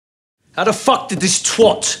How the fuck did this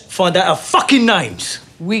twat find out our fucking names?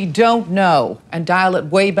 We don't know. And dial it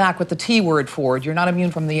way back with the T word, Ford. You're not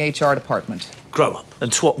immune from the HR department. Grow up.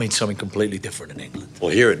 And twat means something completely different in England.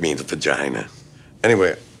 Well, here it means vagina.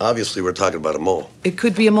 Anyway, obviously we're talking about a mole. It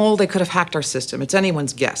could be a mole. They could have hacked our system. It's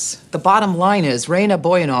anyone's guess. The bottom line is Raina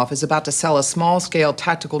Boyanov is about to sell a small-scale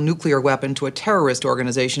tactical nuclear weapon to a terrorist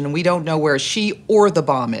organization, and we don't know where she or the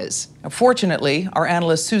bomb is. Now, fortunately, our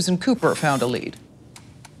analyst Susan Cooper found a lead.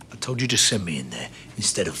 I told you to send me in there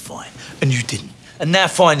instead of Fine, and you didn't. And now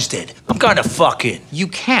Fine's dead. I'm going to fuck in. You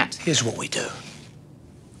can't. Here's what we do.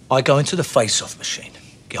 I go into the face-off machine,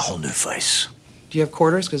 get a whole new face. Do you have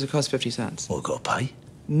quarters? Because it costs 50 cents. Well, got to pay.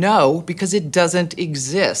 No, because it doesn't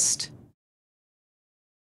exist.